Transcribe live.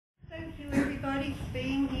everybody for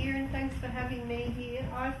being here, and thanks for having me here.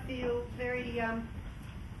 I feel very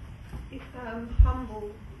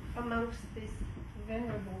humble amongst this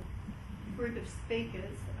venerable group of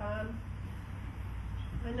speakers. I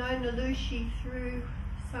know Nalushi through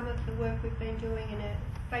some of the work we've been doing in a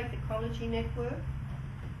Faith Ecology network,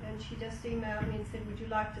 and she just emailed me and said, would you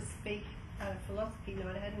like to speak at a philosophy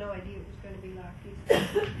night? I had no idea it was going to be like this.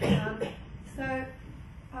 So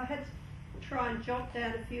I had to try and jot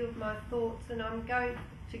down a few of my thoughts, and I'm going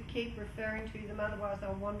to keep referring to them, otherwise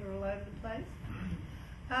I'll wander all over the place.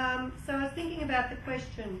 So I was thinking about the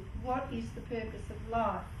question, what is the purpose of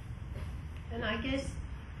life? And I guess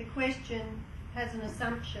the question has an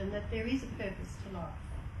assumption that there is a purpose to life,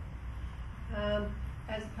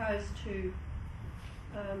 as opposed to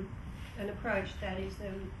an approach that is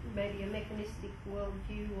maybe a mechanistic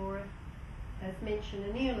worldview or, as mentioned,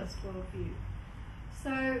 a nihilist worldview.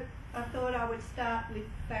 So I thought I would start with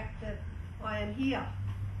the fact that I am here.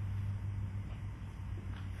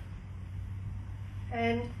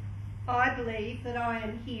 And I believe that I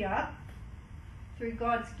am here through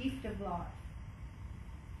God's gift of life,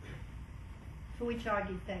 for which I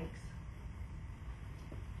give thanks.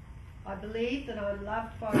 I believe that I'm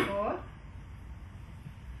loved by God,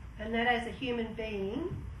 and that as a human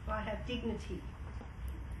being, I have dignity.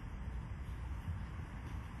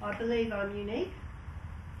 I believe I'm unique,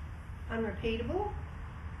 unrepeatable,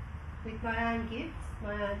 with my own gifts,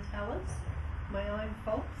 my own talents, my own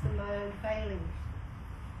faults and my own failings.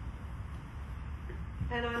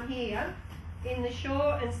 And I'm here in the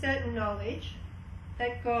sure and certain knowledge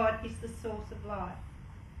that God is the source of life.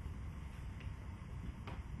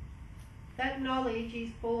 That knowledge is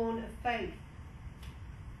born of faith.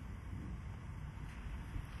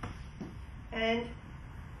 And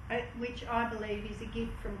which I believe is a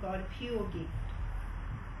gift from God, a pure gift,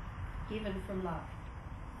 given from love.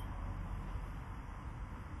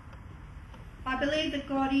 I believe that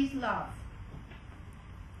God is love,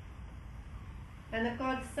 and that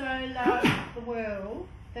God so loved the world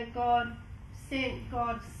that God sent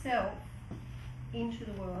God's self into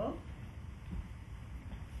the world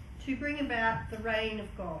to bring about the reign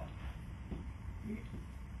of God.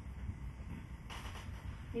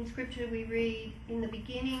 In Scripture we read, in the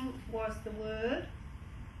beginning was the Word,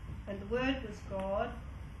 and the Word was God,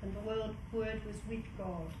 and the Word was with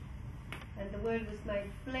God, and the Word was made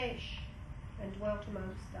flesh and dwelt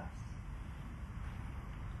amongst us.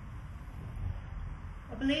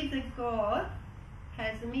 I believe that God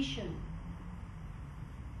has a mission,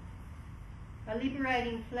 a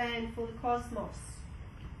liberating plan for the cosmos,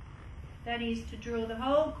 that is to draw the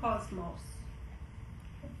whole cosmos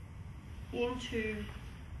into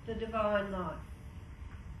the divine life.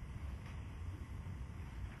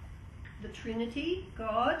 The Trinity,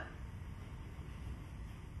 God,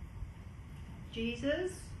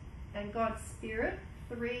 Jesus, and God's Spirit,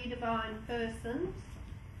 three divine persons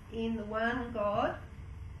in the one God,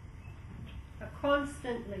 are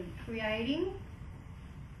constantly creating,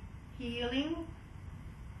 healing,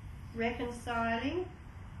 reconciling,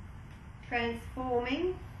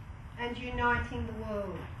 transforming, and uniting the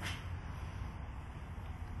world.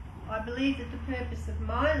 I believe that the purpose of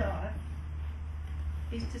my life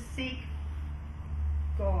is to seek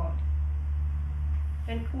God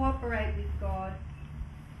and cooperate with God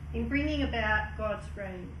in bringing about God's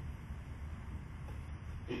reign.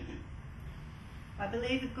 I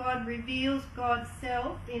believe that God reveals God's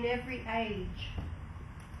self in every age.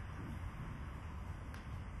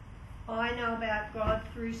 I know about God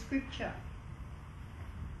through Scripture.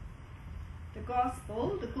 The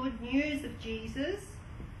gospel, the good news of Jesus,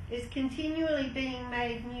 is continually being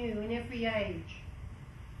made new in every age,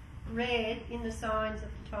 read in the signs of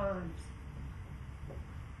the times.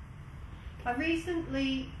 I've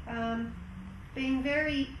recently been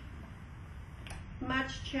very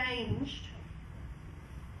much changed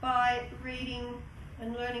by reading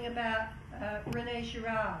and learning about René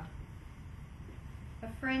Girard, a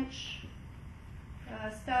French,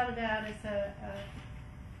 started out as a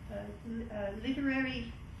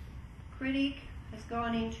literary critic, has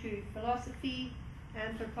gone into philosophy,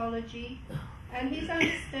 anthropology, and his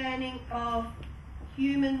understanding of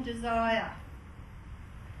human desire.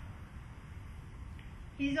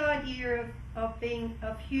 His idea of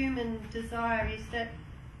human desire is that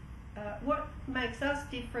what makes us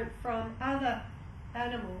different from other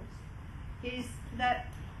animals is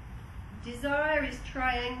that desire is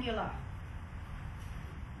triangular.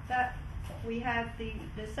 That we have the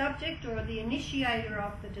subject or the initiator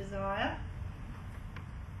of the desire,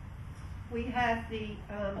 we have the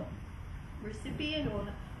recipient or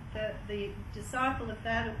the disciple of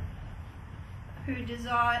that who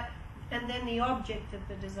and then the object of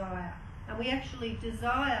the desire. And we actually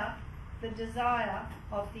desire the desire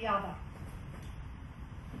of the other.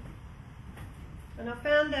 And I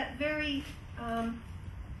found that very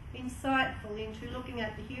insightful into looking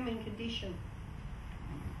at the human condition.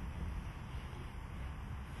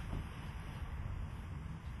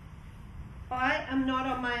 I am not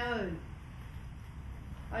on my own.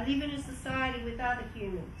 I live in a society with other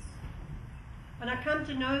humans. And I come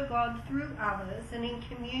to know God through others and in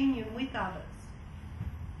communion with others.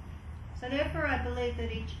 So therefore I believe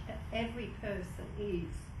that every person is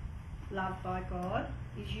loved by God,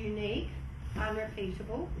 is unique,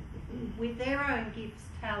 unrepeatable, with their own gifts,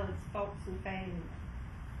 talents, faults and failings.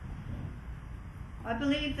 I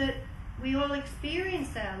believe that we all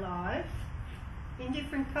experience our lives in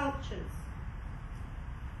different cultures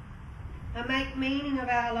and make meaning of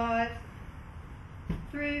our lives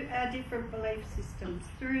through our different belief systems,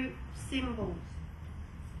 through symbols,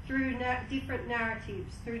 through different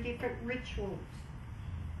narratives, through different rituals.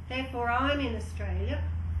 Therefore, I'm in Australia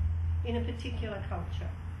in a particular culture.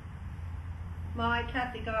 My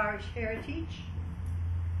Catholic Irish heritage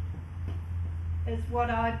is what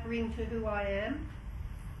I bring to who I am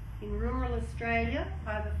in rural Australia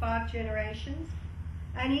over 5 generations,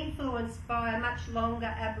 and influenced by a much longer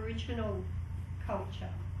Aboriginal culture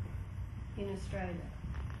in Australia.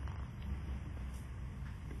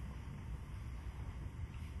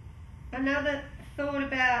 Another thought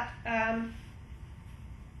about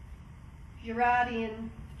Girardian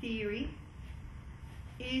theory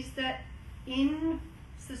is that in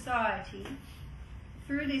society,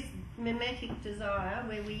 through this mimetic desire,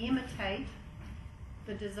 where we imitate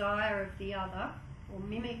the desire of the other, or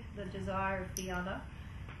mimic the desire of the other,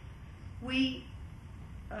 we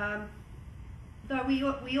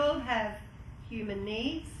all have human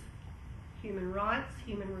needs, human rights,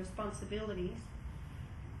 human responsibilities,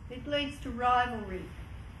 it leads to rivalry.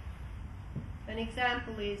 An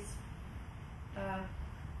example is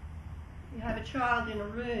you have a child in a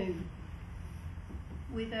room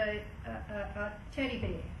with a teddy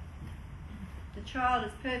bear. The child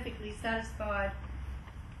is perfectly satisfied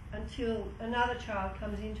until another child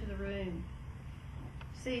comes into the room,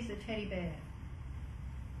 sees the teddy bear,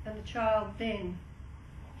 and the child then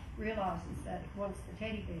realises that it wants the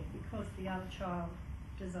teddy bear because the other child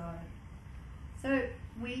desired it. So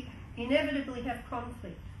we inevitably have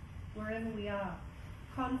conflict wherever we are.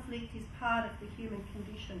 Conflict is part of the human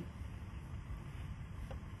condition.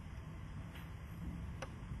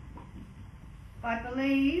 I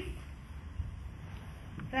believe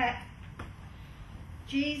that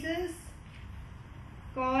Jesus,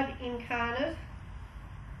 God incarnate,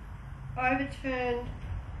 overturned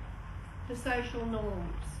the social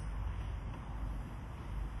norms.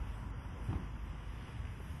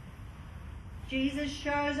 Jesus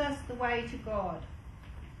shows us the way to God,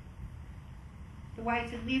 the way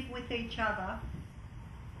to live with each other,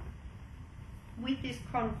 with this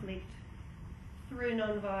conflict, through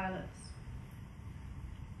non-violence.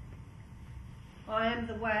 I am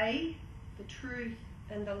the way, the truth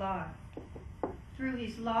and the life. Through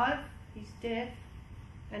his life, his death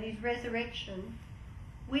and his resurrection,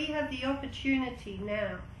 we have the opportunity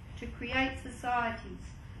now to create societies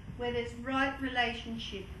where there's right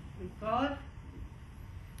relationship with God,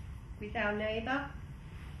 with our neighbour,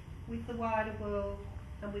 with the wider world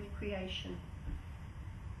and with creation.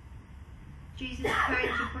 Jesus came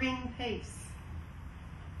to bring peace,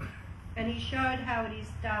 and he showed how it is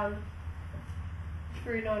done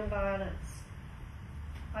through non-violence.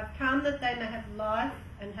 I've come that they may have life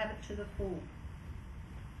and have it to the full.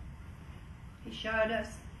 He showed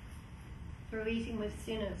us through eating with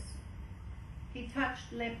sinners. He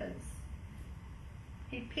touched lepers.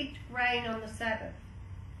 He picked grain on the Sabbath.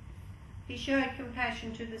 He showed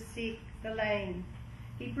compassion to the sick, the lame.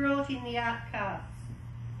 He brought in the outcasts.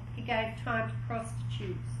 He gave time to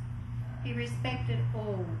prostitutes. He respected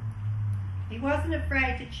all. He wasn't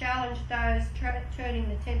afraid to challenge those turning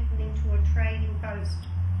the temple into a trading post,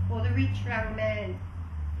 or the rich young man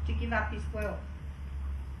to give up his wealth.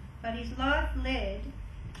 But his life led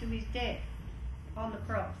to his death on the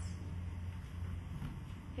cross.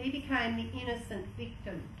 He became the innocent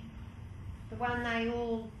victim, the one they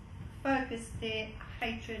all focused their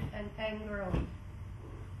hatred and anger on.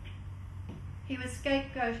 He was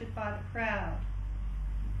scapegoated by the crowd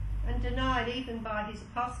and denied even by his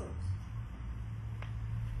apostles.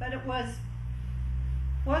 But it wasn't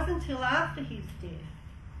until after his death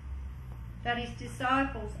that his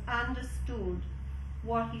disciples understood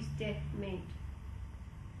what his death meant.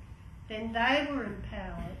 Then they were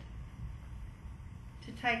empowered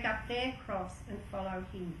to take up their cross and follow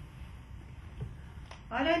him.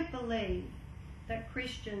 I don't believe that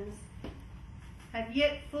Christians have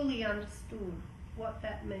yet fully understood what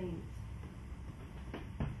that means,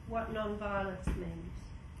 what non-violence means.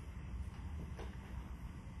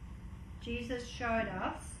 Jesus showed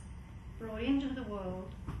us, brought into the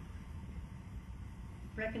world,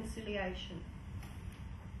 reconciliation,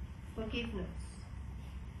 forgiveness.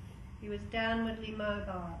 He was downwardly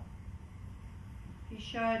mobile. He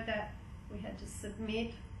showed that we had to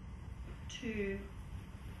submit, to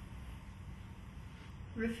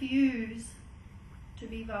refuse to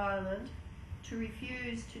be violent, to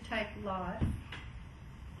refuse to take life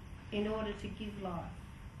in order to give life.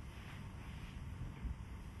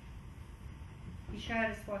 He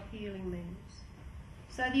showed us what healing means.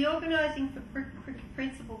 So the organising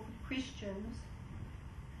principle for Christians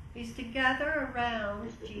is to gather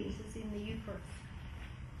around Jesus in the Eucharist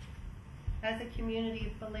as a community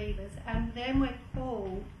of believers, and then we're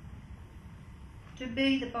called to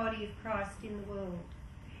be the body of Christ in the world.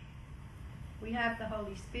 We have the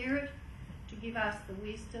Holy Spirit to give us the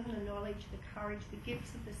wisdom, the knowledge, the courage, the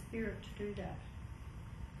gifts of the Spirit to do that.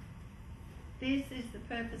 This is the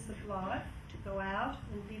purpose of life, to go out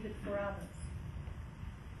and live it for others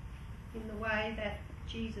in the way that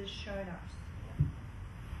Jesus showed us.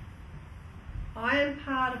 I am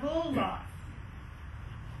part of all life.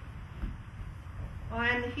 I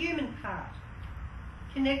am the human part,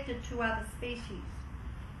 connected to other species.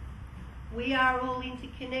 We are all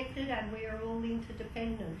interconnected and we are all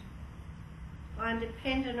interdependent. I am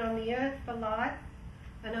dependent on the earth for life,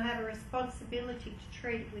 and I have a responsibility to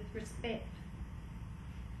treat it with respect.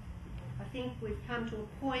 I think we've come to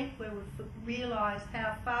a point where we've realised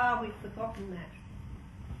how far we've forgotten that,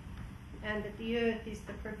 and that the earth is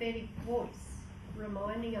the prophetic voice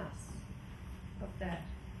reminding us of that.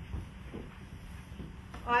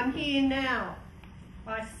 I'm here now.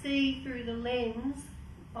 I see through the lens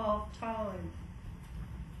of time.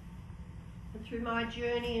 And through my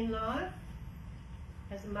journey in life,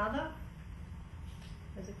 as a mother,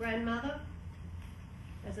 as a grandmother,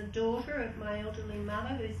 as a daughter of my elderly mother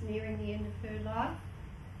who's nearing the end of her life,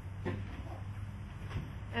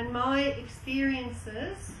 and my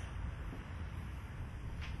experiences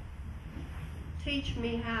teach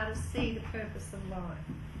me how to see the purpose of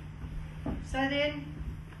life. So then,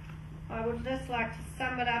 I would just like to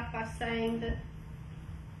sum it up by saying that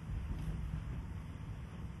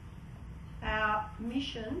our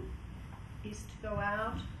mission is to go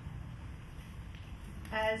out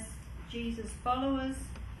as Jesus' followers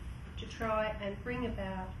to try and bring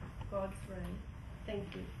about God's reign. Thank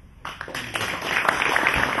you.